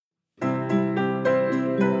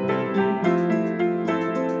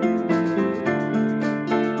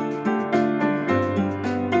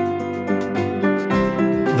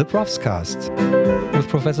ProfsCast with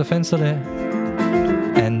Professor Fensterle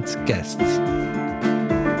and guests.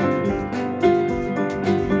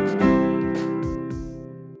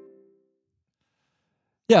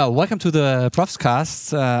 Yeah, welcome to the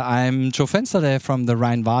ProfsCast. I'm Joe Fensterle from the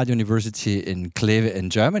Rhine-Waal University in Kleve in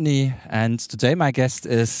Germany. And today my guest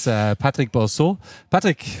is Patric Bourceau.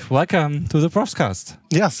 Patric, welcome to the ProfsCast.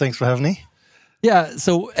 Yeah, thanks for having me. Yeah,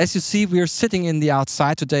 so as you see, we're sitting in the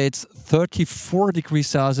outside today. It's 34 degrees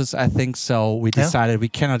Celsius, I think. So we decided we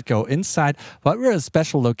cannot go inside, but we're at a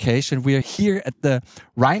special location. We're here at the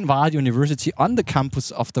Rhine-Waal University on the campus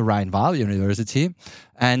of the Rhine-Waal University.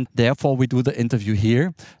 And therefore, we do the interview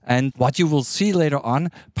here. And what you will see later on,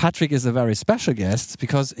 Patric is a very special guest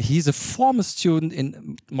because he's a former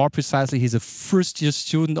student, more precisely, he's a first-year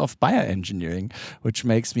student of bioengineering, which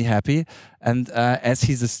makes me happy. And as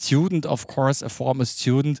he's a student, of course, a former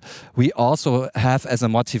student, we also have as a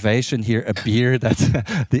motivation here a beer that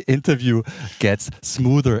the interview gets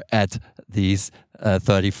smoother at these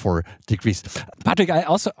 34 degrees. Patric, I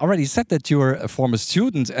also already said that you're a former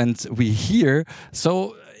student and we here.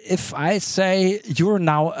 So if I say you're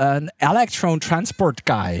now an electron transport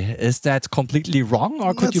guy, is that completely wrong?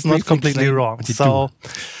 Or could That's you not completely wrong. So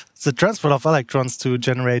the transport of electrons to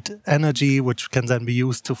generate energy, which can then be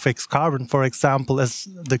used to fix carbon, for example, is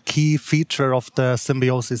the key feature of the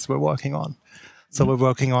symbiosis we're working on. So we're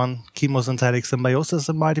working on chemosynthetic symbiosis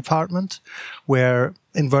in my department, where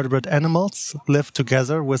invertebrate animals live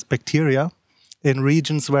together with bacteria in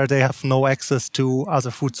regions where they have no access to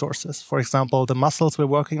other food sources. For example, the mussels we're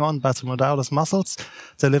working on, Bacillus mussels,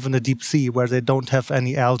 they live in the deep sea where they don't have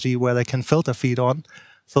any algae where they can filter feed on.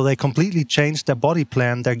 So they completely changed their body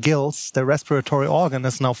plan, their gills, their respiratory organ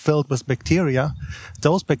is now filled with bacteria.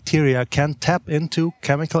 Those bacteria can tap into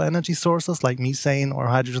chemical energy sources like methane or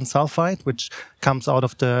hydrogen sulfide, which comes out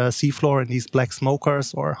of the seafloor in these black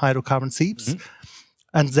smokers or hydrocarbon seeps.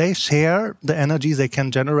 And they share the energy they can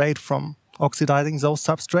generate from oxidizing those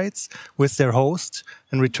substrates with their host.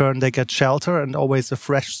 In return, they get shelter and always a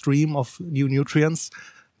fresh stream of new nutrients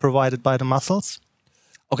provided by the mussels.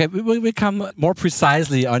 Okay, we will come more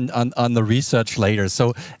precisely on the research later.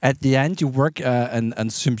 So at the end, you work on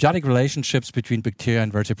symbiotic relationships between bacteria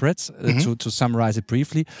and vertebrates, to summarize it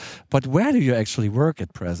briefly. But where do you actually work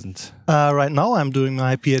at present? Right now, I'm doing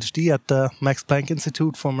my PhD at the Max Planck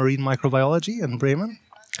Institute for Marine Microbiology in Bremen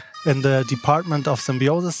in the Department of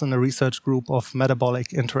Symbiosis and the research group of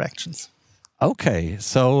metabolic interactions. Okay,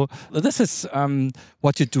 so this is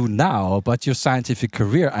what you do now, but your scientific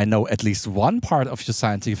career, I know at least one part of your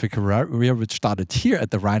scientific career which started here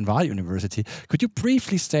at the Rhine-Waal University. Could you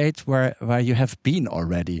briefly state where you have been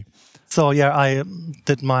already? So yeah, I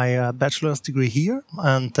did my bachelor's degree here,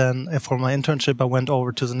 and then for my internship I went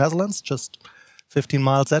over to the Netherlands, just 15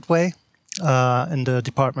 miles that way, in the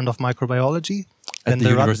Department of Microbiology. At the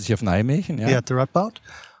University of Nijmegen? Yeah, at the Radboud.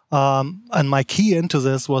 And my key into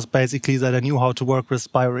this was basically that I knew how to work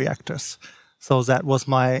with bioreactors. So that was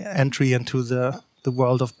my entry into the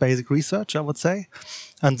world of basic research, I would say.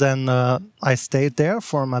 And then I stayed there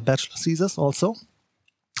for my bachelor thesis also.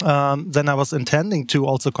 Then I was intending to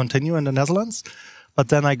also continue in the Netherlands. But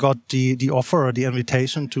then I got the offer or the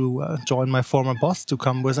invitation to join my former boss to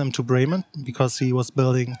come with him to Bremen because he was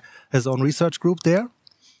building his own research group there.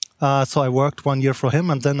 So I worked 1 year for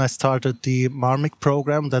him, and then I started the MARMIC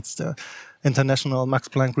program. That's the International Max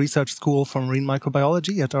Planck Research School for Marine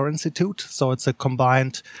Microbiology at our institute. So it's a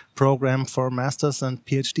combined program for master's and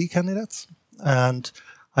PhD candidates. And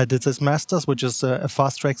I did this master's, which is a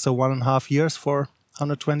fast track, so 1.5 years for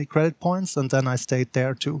 120 credit points. And then I stayed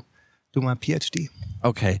there to do my PhD.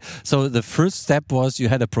 Okay, so the first step was you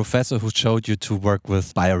had a professor who showed you to work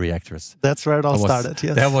with bioreactors. That's where it all started,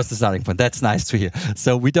 yes. That was the starting point. That's nice to hear.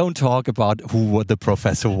 So we don't talk about who the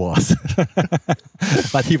professor was,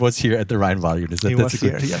 but he was here at the Rhine-Waal University. He was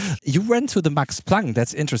here, yes. You went to the Max Planck,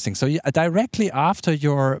 that's interesting. So directly after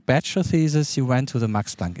your bachelor thesis, you went to the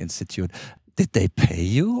Max Planck Institute. Did they pay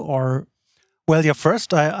you or... Well, yeah,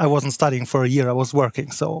 first I wasn't studying for a year. I was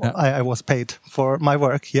working, so yeah. I was paid for my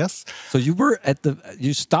work. Yes. So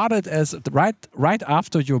you started as right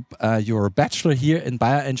after your bachelor here in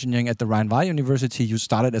bioengineering at the Rhine-Waal University. You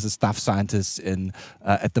started as a staff scientist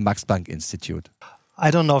at the Max Planck Institute.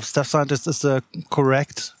 I don't know if staff scientist is the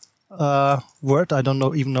correct word. I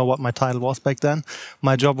don't even know what my title was back then.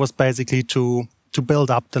 My job was basically to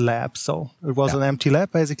build up the lab. So it was an empty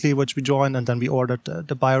lab, basically, which we joined, and then we ordered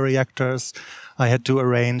the bioreactors. I had to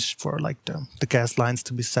arrange for like the gas lines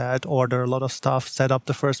to be set, order a lot of stuff, set up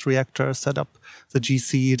the first reactor, set up the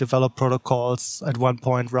GC, develop protocols, at one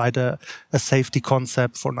point write a safety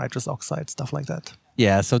concept for nitrous oxide, stuff like that.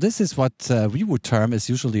 Yeah, so this is what we would term is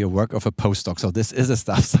usually a work of a postdoc. So this is a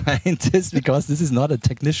staff scientist because this is not a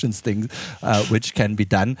technician's thing which can be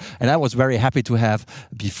done. And I was very happy to have,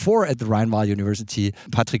 before at the Rhine-Waal University,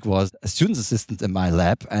 Patric was a student's assistant in my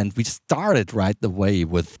lab, and we started right away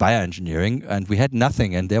with bioengineering, and we had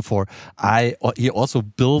nothing. And therefore, he also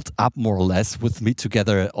built up more or less with me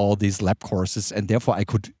together all these lab courses, and therefore I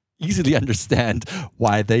could easily understand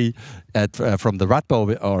why they, from the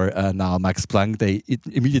Radboud or now Max Planck, they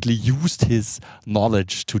immediately used his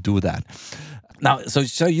knowledge to do that. Now,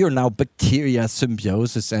 so you're now bacteria,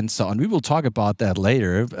 symbiosis, and so on. We will talk about that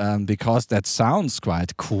later because that sounds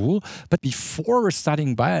quite cool. But before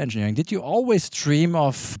studying bioengineering, did you always dream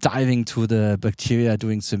of diving to the bacteria,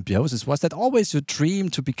 doing symbiosis? Was that always your dream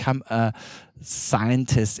to become a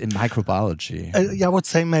scientist in microbiology? I would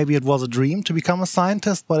say maybe it was a dream to become a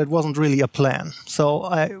scientist, but it wasn't really a plan. So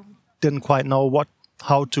I didn't quite know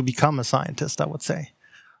how to become a scientist, I would say.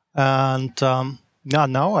 And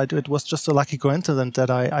it was just a lucky coincidence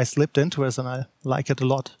that I slipped into it, and I like it a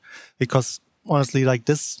lot. Because honestly, like,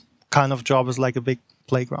 this kind of job is like a big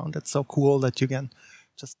playground. It's so cool that you can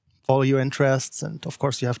just follow your interests, and of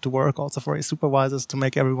course you have to work also for your supervisors to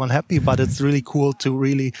make everyone happy, but it's really cool to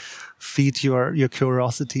really feed your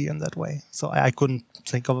curiosity in that way. So I couldn't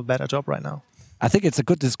think of a better job right now. I think it's a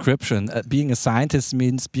good description. Being a scientist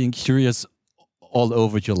means being curious all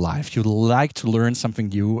over your life. You like to learn something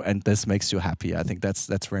new, and this makes you happy. I think that's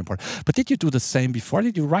very important. But did you do the same before?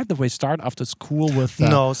 Did you right away start after school with...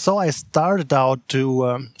 No, so I started out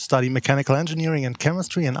to study mechanical engineering and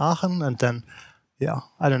chemistry in Aachen, and then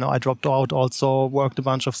I dropped out, also worked a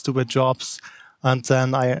bunch of stupid jobs, and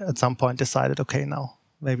then I at some point decided, okay, now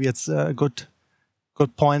maybe it's a good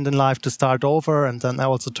point in life to start over. And then I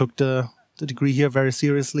also took the degree here very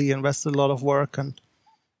seriously, invested a lot of work, and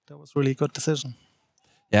that was really a good decision.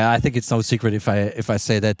 Yeah, I think it's no secret if I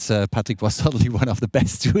say that Patric was certainly one of the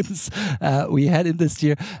best students we had in this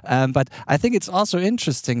year. But I think it's also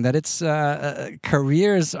interesting that it's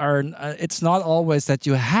careers are. It's not always that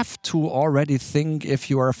you have to already think if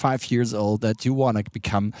you are 5 years old that you want to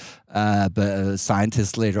become a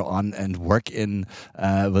scientist later on and work in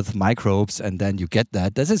with microbes, and then you get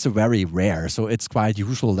that. This is very rare, so it's quite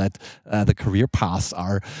usual that the career paths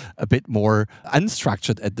are a bit more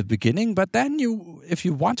unstructured at the beginning. But then if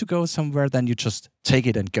you want to go somewhere, then you just take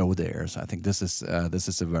it and go there. So I think this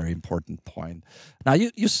is a very important point. Now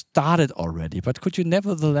you started already, but could you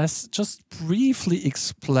nevertheless just briefly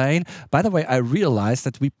explain? By the way, I realized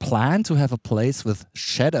that we plan to have a place with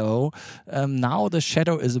shadow. Now the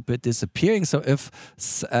shadow is a bit disappearing. So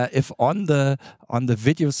if on the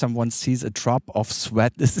video someone sees a drop of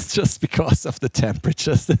sweat, this is just because of the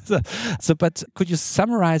temperatures. But could you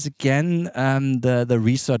summarize again the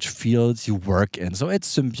research fields you work in? So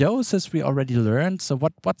it's symbiosis, we already learned. So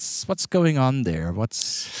what's going on there?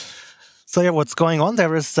 What's going on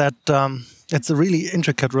there is that it's a really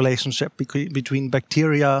intricate relationship between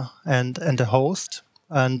bacteria and the host.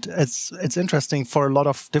 And it's interesting for a lot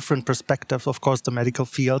of different perspectives. Of course, the medical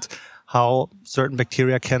field, how certain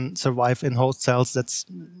bacteria can survive in host cells. That's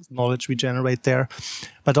knowledge we generate there.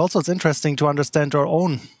 But also it's interesting to understand our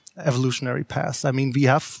own evolutionary path. I mean, we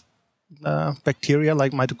have bacteria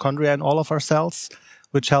like mitochondria in all of our cells,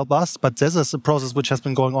 which help us. But this is a process which has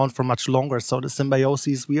been going on for much longer. So the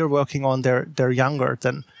symbioses we are working on, they're younger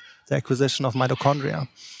than the acquisition of mitochondria.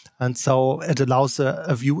 And so it allows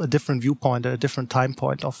a different viewpoint at a different time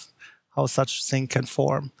point of how such thing can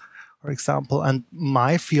form, for example. And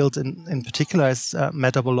my field in particular is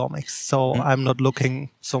metabolomics. So I'm not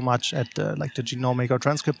looking so much at the genomic or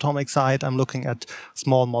transcriptomic side. I'm looking at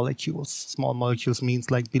small molecules. Small molecules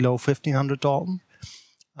means like below 1500 Dalton.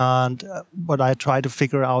 And what I try to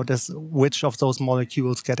figure out is which of those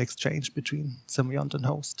molecules get exchanged between symbiont and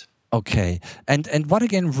host. Okay, and what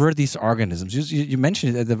again were these organisms? You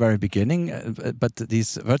mentioned it at the very beginning, but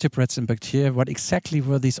these vertebrates and bacteria, what exactly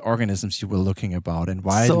were these organisms you were looking about, and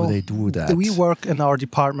why do they do that? We work in our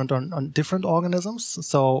department on different organisms.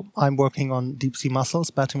 So I'm working on deep sea mussels,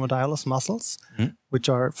 Bacterial mussels, which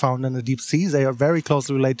are found in the deep sea. They are very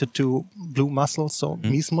closely related to blue mussels, so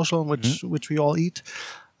Miesmuscheln, which we all eat.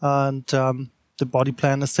 And the body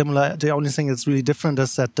plan is similar. The only thing that's really different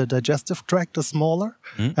is that the digestive tract is smaller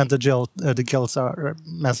and the gills are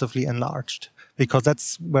massively enlarged, because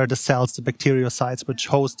that's where the cells, the bacteriocytes, which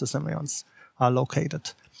host the symbionts, are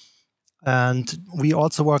located. And we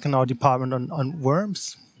also work in our department on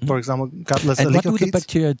worms, for example, gutless and alicocates. What do the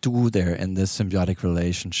bacteria do there in this symbiotic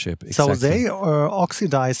relationship? Exactly? So they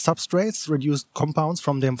oxidize substrates, reduce compounds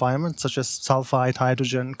from the environment, such as sulfide,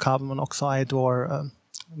 hydrogen, carbon monoxide, or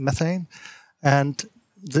methane. And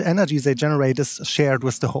the energy they generate is shared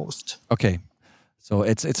with the host. Okay. So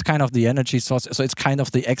it's kind of the energy source. So it's kind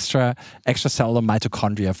of the extracellular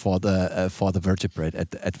mitochondria for the vertebrate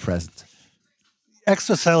at present.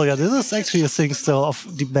 Extracellular. This is actually a thing still of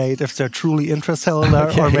debate if they're truly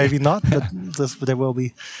intracellular or maybe not. But there will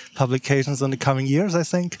be publications in the coming years, I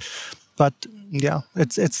think. But yeah,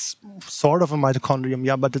 it's sort of a mitochondrium.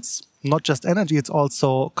 Yeah, but it's not just energy; it's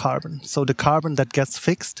also carbon. So the carbon that gets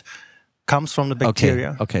fixed comes from the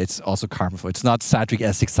bacteria. Okay, it's also carbon. It's not citric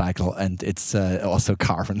acid cycle, and it's also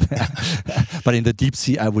carbon. But in the deep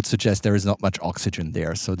sea, I would suggest there is not much oxygen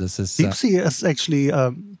there. So this is deep sea is actually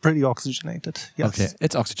pretty oxygenated. Yes. Okay,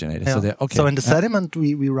 it's oxygenated. Yeah. So in the sediment,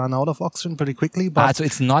 we run out of oxygen pretty quickly. But so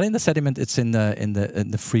it's not in the sediment; it's in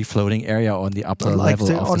the free floating area on the upper level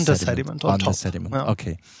of the sediment. On the sediment. Yeah.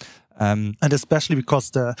 Okay. And especially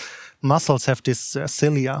because the mussels have this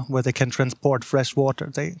cilia where they can transport fresh water,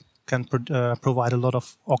 they can provide a lot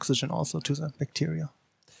of oxygen also to the bacteria.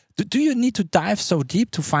 Do you need to dive so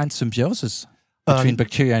deep to find symbiosis between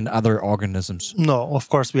bacteria and other organisms? No, of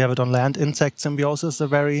course we have it on land. Insect symbiosis, a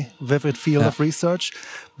very vivid field of research.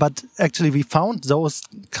 But actually we found those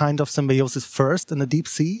kind of symbiosis first in the deep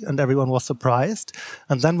sea, and everyone was surprised.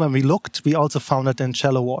 And then when we looked, we also found it in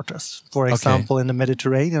shallow waters. For example, in the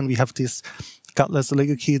Mediterranean, we have these gutless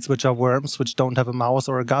oligochaetes, which are worms, which don't have a mouth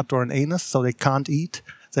or a gut or an anus, so they can't eat.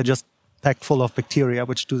 They're just packed full of bacteria,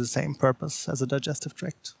 which do the same purpose as a digestive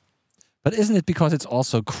tract. But isn't it because it's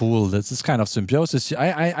also cool? This is kind of symbiosis.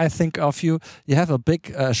 I think of you have a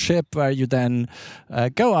big ship where you then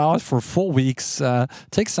go out for 4 weeks,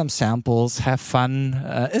 take some samples, have fun.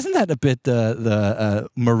 Isn't that a bit the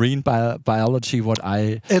marine biology?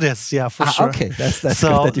 It is, yeah, for sure. Okay, that's good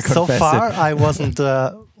that you confess so far, it. I wasn't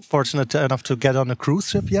fortunate enough to get on a cruise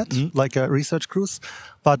ship yet, like a research cruise.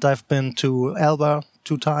 But I've been to Elba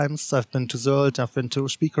 2 times. I've been to Sylt. I've been to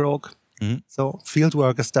Spiekeroog. So field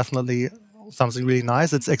work is definitely something really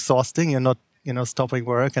nice. It's exhausting. You're not, stopping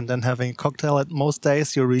work and then having a cocktail at most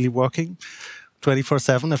days. You're really working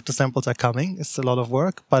 24/7 if the samples are coming. It's a lot of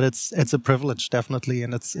work, but it's a privilege definitely,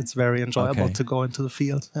 and it's very enjoyable to go into the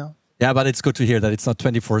field. Yeah. Yeah, but it's good to hear that it's not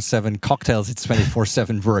 24/7 cocktails, it's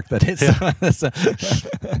 24/7 work. That is.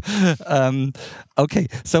 Okay,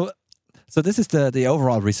 so this is the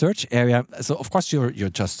overall research area. So of course you're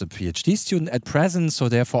just a PhD student at present, so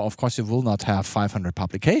therefore of course you will not have 500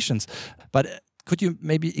 publications. But could you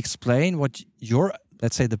maybe explain what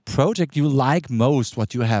let's say the project you like most,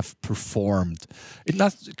 what you have performed? It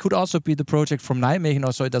could also be the project from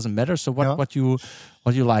Nijmegen, so it doesn't matter. So what you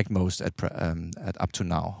like most at up to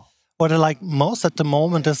now? What I like most at the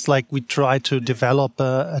moment is we try to develop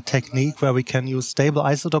a technique where we can use stable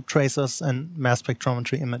isotope tracers and mass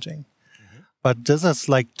spectrometry imaging. But this is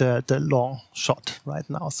the long shot right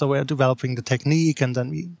now. So we're developing the technique, and then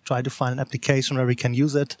we try to find an application where we can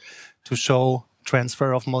use it to show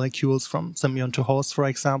transfer of molecules from symbiont to host, for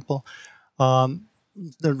example.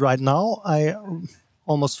 Right now, I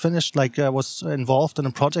almost finished, I was involved in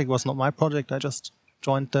a project. It was not my project. I just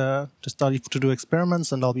joined the study to do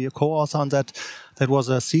experiments, and I'll be a co-author on that. That was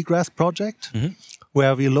a seagrass project.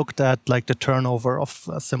 Where we looked at the turnover of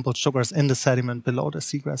simple sugars in the sediment below the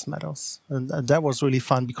seagrass meadows. And that was really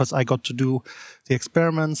fun because I got to do the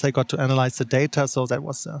experiments, I got to analyze the data, so that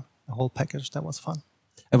was a whole package. That was fun.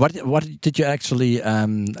 And what did you actually,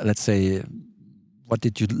 let's say, what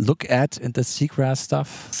did you look at in the seagrass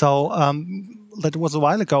stuff? So that was a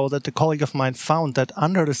while ago that a colleague of mine found that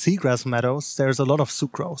under the seagrass meadows, there's a lot of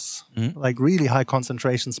sucrose, really high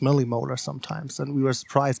concentrations, millimolar sometimes. And we were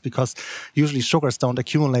surprised because usually sugars don't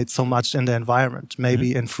accumulate so much in the environment,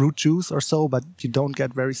 maybe in fruit juice or so, but you don't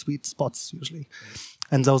get very sweet spots usually.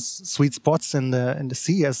 And those sweet spots in the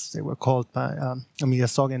sea, as they were called by Emilia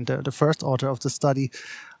Sogin, the first author of the study,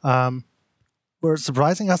 were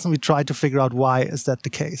surprising us, and we tried to figure out why is that the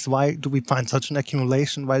case. Why do we find such an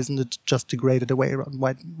accumulation? Why isn't it just degraded away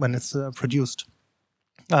when it's produced?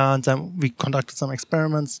 And then we conducted some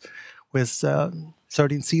experiments with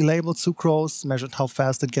 13C labeled sucrose, measured how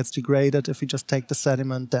fast it gets degraded if we just take the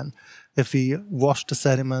sediment, then if we wash the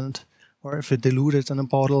sediment, or if we dilute it in a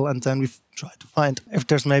bottle, and then we tried to find if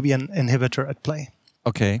there's maybe an inhibitor at play.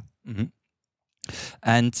 Okay.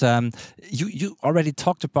 And you already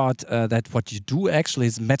talked about that what you do actually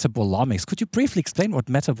is metabolomics. Could you briefly explain what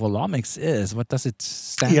metabolomics is? What does it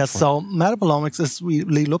stand for? Yeah, so metabolomics is we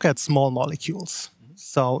look at small molecules.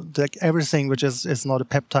 So everything which is not a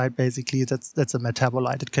peptide, basically, that's a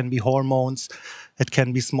metabolite. It can be hormones, it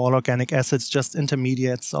can be small organic acids, just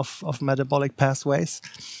intermediates of metabolic pathways.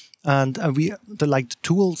 And the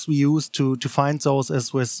tools we use to find those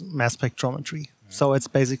is with mass spectrometry. So it's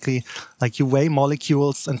basically like you weigh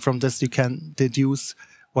molecules, and from this you can deduce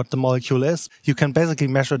what the molecule is. You can basically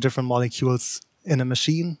measure different molecules in a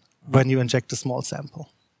machine when you inject a small sample.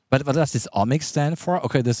 But what does this omics stand for?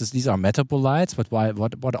 Okay, these are metabolites, but why?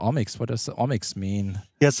 What omics? What does omics mean?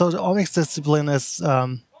 Yeah, so the omics discipline is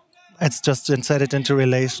it's just to set it into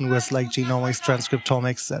relation with like genomics,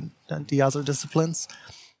 transcriptomics, and the other disciplines.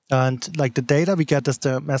 And like the data we get is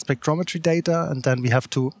the mass spectrometry data, and then we have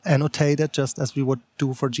to annotate it just as we would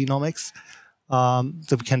do for genomics.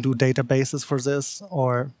 So we can do databases for this,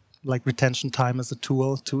 or like retention time as a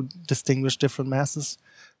tool to distinguish different masses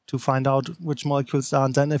to find out which molecules are.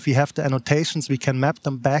 And then if we have the annotations, we can map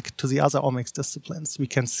them back to the other omics disciplines. We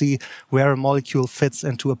can see where a molecule fits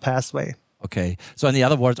into a pathway. Okay. So in the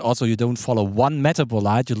other words, also you don't follow one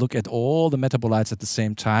metabolite, you look at all the metabolites at the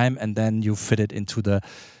same time, and then you fit it into the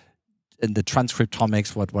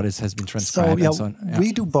transcriptomics, what has been transcribed and so on. Yeah.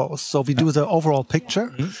 We do both. So we do the overall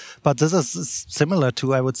picture, but this is similar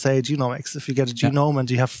to, I would say, genomics. If you get a genome and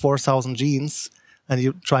you have 4,000 genes, and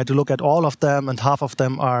you try to look at all of them, and half of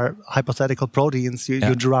them are hypothetical proteins,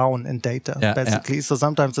 you drown in data, basically. Yeah. So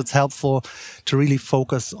sometimes it's helpful to really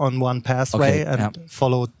focus on one pathway and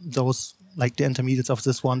follow those, like the intermediates of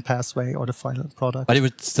this one pathway or the final product. But it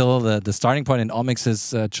would still, the starting point in omics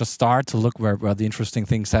is just start to look where the interesting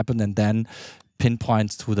things happen, and then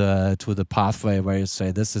pinpoint to the pathway where you say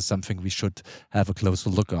this is something we should have a closer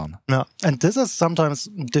look on. Yeah, and this is sometimes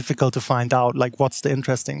difficult to find out, like what's the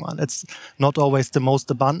interesting one. It's not always the most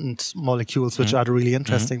abundant molecules which are the really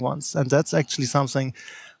interesting ones, and that's actually something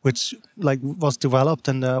which like was developed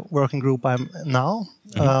in the working group I'm now.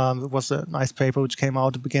 It was a nice paper which came out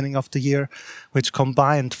at the beginning of the year, which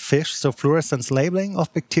combined FISH, so fluorescence labeling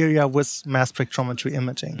of bacteria, with mass spectrometry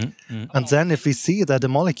imaging. And then if we see that the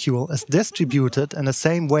molecule is distributed in the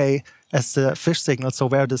same way as the FISH signal, so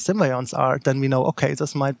where the symbionts are, then we know, okay,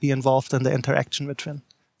 this might be involved in the interaction between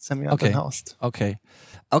symbiont and host.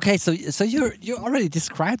 Okay, so you already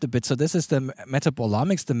described a bit. So this is the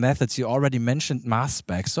metabolomics, the methods. You already mentioned mass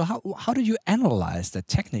spec. So how do you analyze that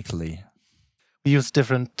technically? We use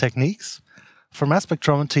different techniques. For mass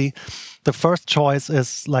spectrometry, the first choice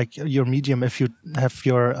is like your medium if you have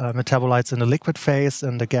your metabolites in the liquid phase,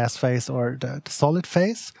 in the gas phase, or the solid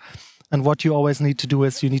phase. And what you always need to do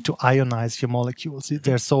is you need to ionize your molecules.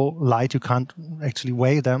 They're so light you can't actually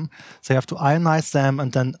weigh them. So you have to ionize them,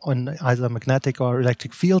 and then on either magnetic or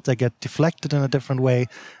electric field, they get deflected in a different way.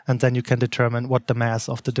 And then you can determine what the mass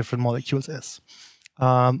of the different molecules is.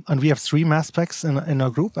 And we have 3 mass specs in our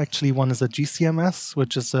group. Actually, one is a GCMS,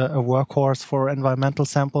 which is a workhorse for environmental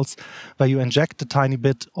samples, where you inject a tiny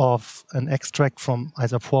bit of an extract from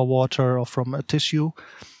either pore water or from a tissue,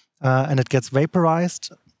 and it gets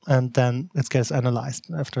vaporized. And then it gets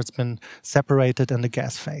analyzed after it's been separated in the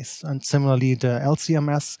gas phase. And similarly, the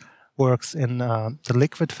LCMS works in the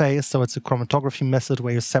liquid phase. So it's a chromatography method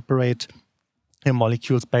where you separate your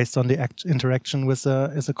molecules based on the interaction with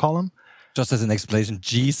a column. Just as an explanation,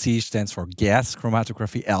 GC stands for gas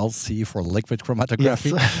chromatography, LC for liquid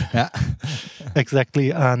chromatography. Yes. Exactly.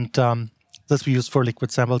 And this we use for liquid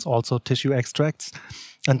samples, also tissue extracts.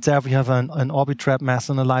 And there we have an Orbitrap mass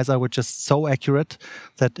analyzer, which is so accurate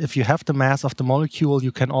that if you have the mass of the molecule,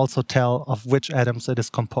 you can also tell of which atoms it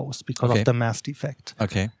is composed because of the mass defect.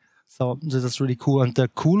 Okay. So this is really cool. And the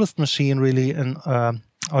coolest machine really in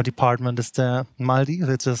our department is the MALDI,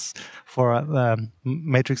 which is for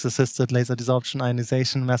matrix-assisted laser desorption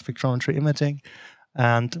ionization mass spectrometry imaging.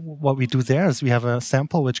 And what we do there is we have a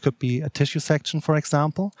sample, which could be a tissue section, for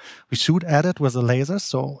example. We shoot at it with a laser,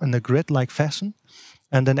 so in a grid-like fashion.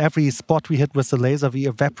 And then every spot we hit with the laser, we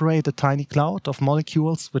evaporate a tiny cloud of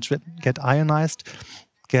molecules, which get ionized,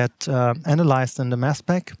 get analyzed in the mass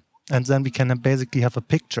spec. And then we can basically have a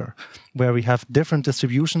picture where we have different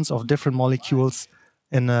distributions of different molecules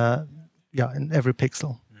in every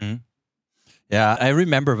pixel. Mm-hmm. Yeah, I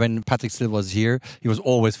remember when Patric still was here, he was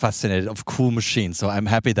always fascinated of cool machines. So I'm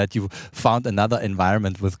happy that you found another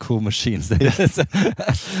environment with cool machines.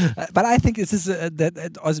 But I think this is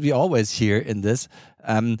that as we always hear in this.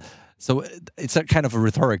 So it's a kind of a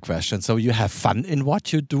rhetoric question. So you have fun in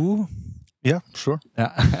what you do? Yeah, sure.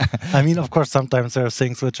 Yeah. I mean, of course, sometimes there are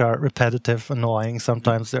things which are repetitive, annoying.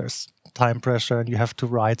 Sometimes there's time pressure and you have to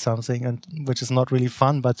write something, and which is not really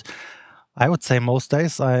fun. But I would say most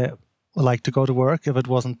days I like to go to work. If it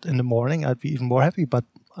wasn't in the morning, I'd be even more happy, but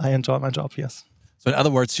I enjoy my job, yes. So in other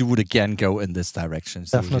words, you would again go in this direction.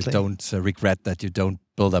 So Definitely. You don't regret that you don't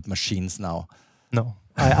build up machines now. No,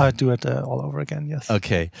 I do it all over again, yes.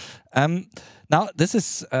 Okay. Now, this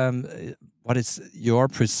is what is your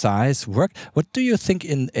precise work? What do you think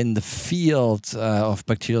in the field of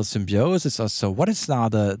bacterial symbiosis or so? What is now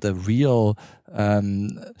the real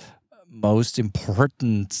most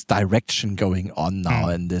important direction going on now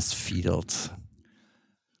in this field?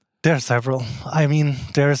 There are several. I mean,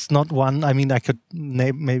 there's not one. I mean, I could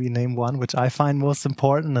name one, which I find most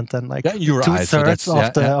important, and then like two-thirds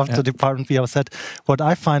of the department we have said. What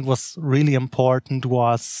I find was really important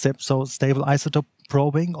was stable isotope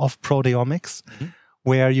probing of proteomics,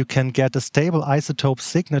 where you can get a stable isotope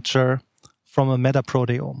signature from a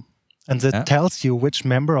metaproteome. And that tells you which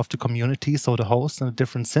member of the community, so the host and the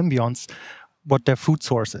different symbionts, what their food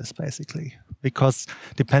source is, basically. Because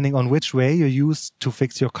depending on which way you use to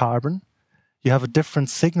fix your carbon, you have a different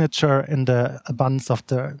signature in the abundance of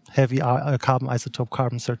the heavy carbon isotope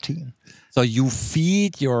carbon-13. So you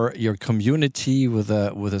feed your community with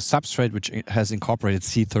a substrate which has incorporated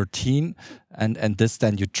C13, and this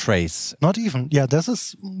then you trace. Not even. Yeah, this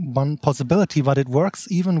is one possibility, but it works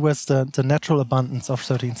even with the natural abundance of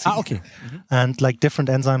 13C. Ah, okay. And like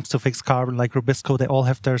different enzymes to fix carbon, like Rubisco, they all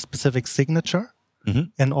have their specific signature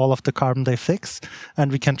in all of the carbon they fix.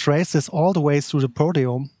 And we can trace this all the way through the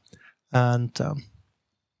proteome and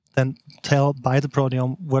then tell by the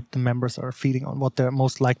proteome what the members are feeding on, what their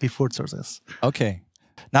most likely food source is. Okay.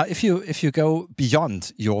 Now, if you go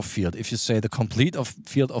beyond your field, if you say the complete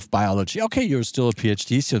field of biology, okay, you're still a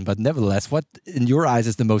PhD student, but nevertheless, what in your eyes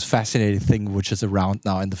is the most fascinating thing which is around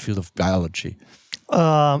now in the field of biology?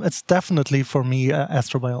 It's definitely for me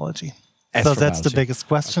astrobiology. So that's the biggest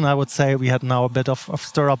question. I would say we had now a bit of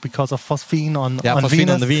stir up because of phosphine on phosphine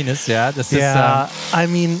Venus. on the Venus. Yeah, this is. I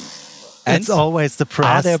mean, it's always the press.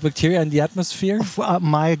 Are there bacteria in the atmosphere?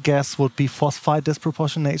 My guess would be phosphide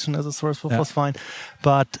disproportionation as a source for phosphine.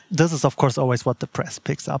 But this is, of course, always what the press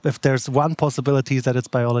picks up. If there's one possibility that it's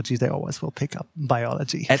biology, they always will pick up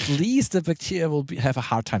biology. At least the bacteria will have a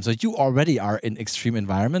hard time. So you already are in extreme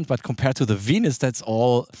environment, but compared to the Venus, that's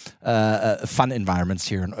all fun environments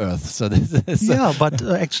here on Earth. So this is, but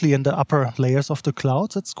actually in the upper layers of the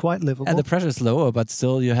clouds, it's quite livable. And the pressure is lower, but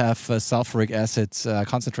still you have sulfuric acid,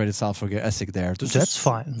 concentrated sulfuric acid there. That's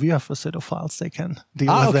fine. We have acidophiles. They can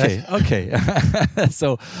deal with that. Okay.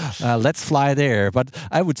 So let's fly there. But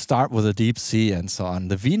I would start with the deep sea and so on.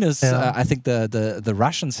 The Venus, I think the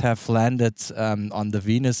Russians have landed on the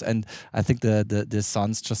Venus, and I think the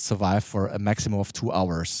sons just survived for a maximum of 2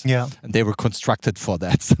 hours. Yeah. And they were constructed for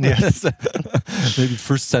that. Yes. Maybe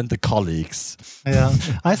first send the colleagues. Yeah.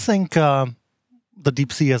 I think the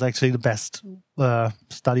deep sea is actually the best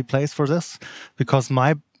study place for this, because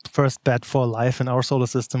my first bet for life in our solar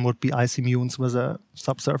system would be icy moons with a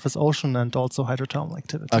subsurface ocean and also hydrothermal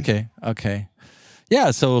activity. Okay.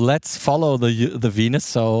 Yeah, so let's follow the Venus.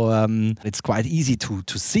 So it's quite easy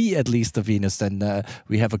to see at least the Venus. Then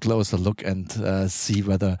we have a closer look and see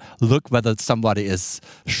whether somebody is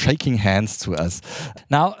shaking hands to us.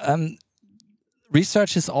 Now,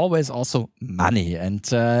 research is always also money, and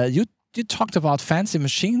you talked about fancy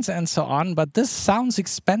machines and so on, but this sounds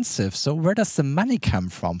expensive. So where does the money come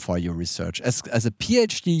from for your research? As a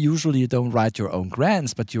PhD, usually you don't write your own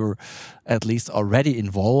grants, but you're at least already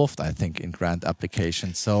involved, I think, in grant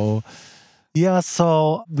applications. So we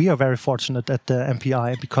are very fortunate at the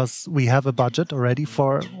MPI because we have a budget already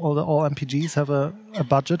for all MPGs have a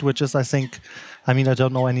budget, which is, I think, I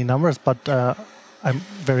don't know any numbers, but I'm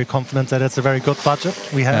very confident that it's a very good budget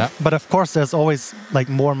we have. Yeah. But of course, there's always like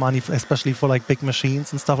more money, especially for like big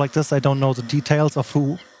machines and stuff like this. I don't know the details of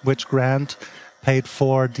which grant paid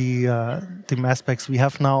for the aspects we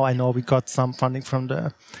have now. I know we got some funding from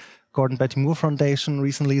the Gordon Betty Moore Foundation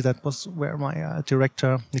recently. That was where my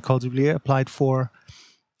director, Nicole Dublier, applied for.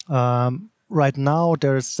 Right now,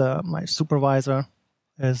 there's my supervisor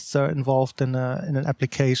is involved in an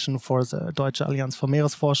application for the Deutsche Allianz für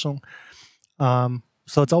Meeresforschung.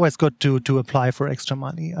 So it's always good to apply for extra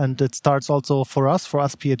money. And it starts also for us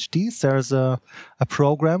PhDs. There's a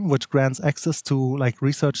program which grants access to like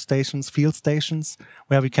research stations, field stations,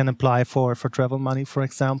 where we can apply for travel money, for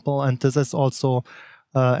example. And this is also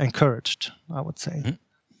encouraged, I would say. Mm-hmm.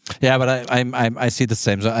 Yeah, but I see the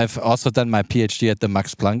same. So I've also done my PhD at the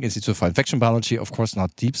Max Planck Institute for Infection Biology. Of course,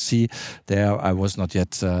 not deep sea. There, I was not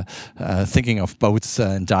yet thinking of boats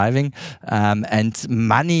and diving. And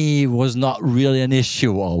money was not really an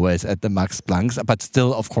issue always at the Max Planck. But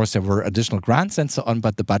still, of course, there were additional grants and so on.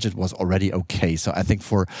 But the budget was already okay. So I think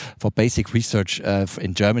for basic research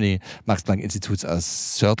in Germany, Max Planck Institutes are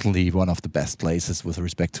certainly one of the best places with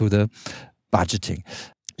respect to the budgeting.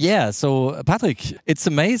 Yeah, so Patric, it's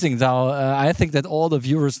amazing now. I think that all the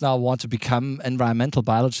viewers now want to become environmental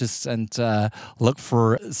biologists and look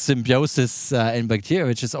for symbiosis in bacteria,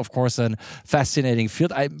 which is, of course, a fascinating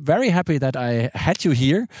field. I'm very happy that I had you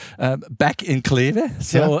here back in Kleve.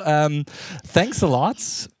 So thanks a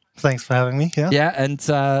lot. Thanks for having me. Yeah, and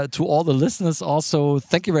to all the listeners also,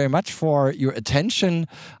 thank you very much for your attention.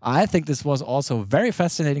 I think this was also a very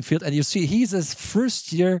fascinating field. And you see, he's his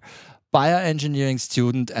first year bioengineering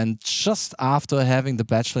student, and just after having the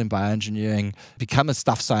Bachelor in Bioengineering, become a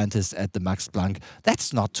staff scientist at the Max Planck.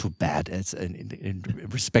 That's not too bad. It's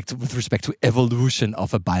with respect to evolution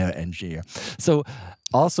of a bioengineer. So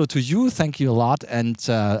also to you, thank you a lot, and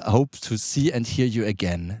hope to see and hear you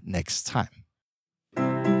again next time.